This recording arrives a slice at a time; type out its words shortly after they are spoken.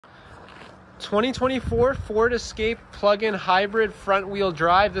2024 Ford Escape plug-in hybrid front-wheel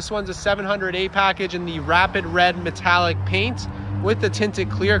drive. This one's a 700A package in the rapid red metallic paint with the tinted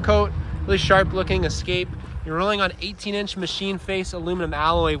clear coat. Really sharp-looking Escape. You're rolling on 18-inch machine face aluminum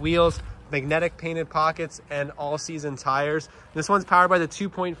alloy wheels, magnetic painted pockets, and all-season tires. This one's powered by the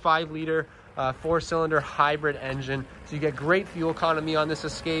 2.5-liter four-cylinder hybrid engine, so you get great fuel economy on this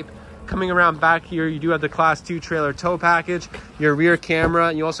Escape. Coming around back here, you do have the Class 2 trailer tow package, your rear camera,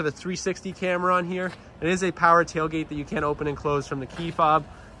 and you also have a 360 camera on here. It is a power tailgate that you can open and close from the key fob.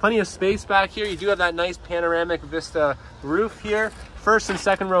 Plenty of space back here. You do have that nice panoramic Vista roof here. First and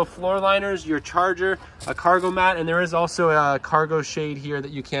second row floor liners, your charger, a cargo mat, and there is also a cargo shade here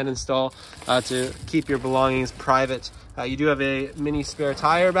that you can install to keep your belongings private. You do have a mini spare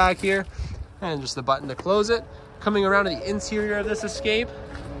tire back here, and just the button to close it. Coming around to the interior of this Escape,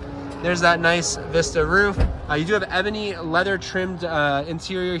 there's that nice Vista roof. You do have ebony leather trimmed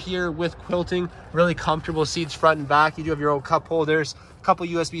interior here with quilting, really comfortable seats front and back. You do have your own cup holders, a couple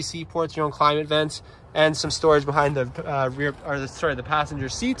USB-C ports, your own climate vents, and some storage behind the the passenger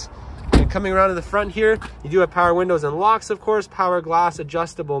seat. And coming around to the front here, you do have power windows and locks, of course, power glass,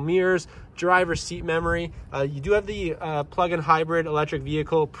 adjustable mirrors, driver seat memory. You do have the plug-in hybrid electric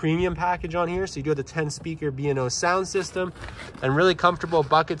vehicle premium package on here, so you do have the 10-speaker B&O sound system, and really comfortable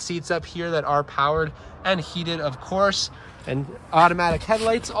bucket seats up here that are powered and heated, of course, and automatic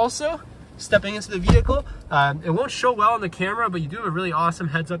headlights also. Stepping into the vehicle, it won't show well on the camera, but you do have a really awesome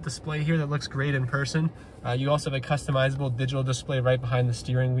heads-up display here that looks great in person. You also have a customizable digital display right behind the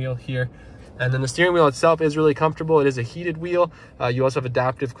steering wheel here. And then the steering wheel itself is really comfortable. It is a heated wheel. You also have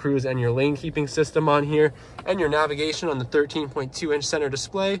adaptive cruise and your lane keeping system on here, and your navigation on the 13.2-inch center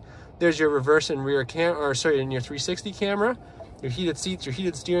display. There's your reverse and rear and your 360 camera, your heated seats, your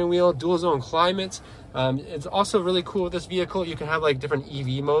heated steering wheel, dual zone climate. It's also really cool with this vehicle. You can have like different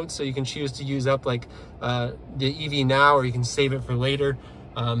EV modes, so you can choose to use up like the EV now, or you can save it for later,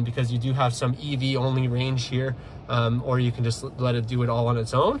 because you do have some EV only range here, or you can just let it do it all on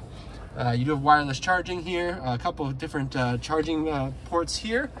its own. You do have wireless charging here, a couple of different charging ports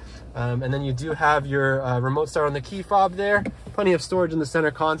here, and then you do have your remote start on the key fob there, plenty of storage in the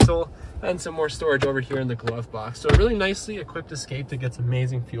center console, and some more storage over here in the glove box. So a really nicely equipped Escape that gets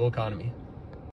amazing fuel economy.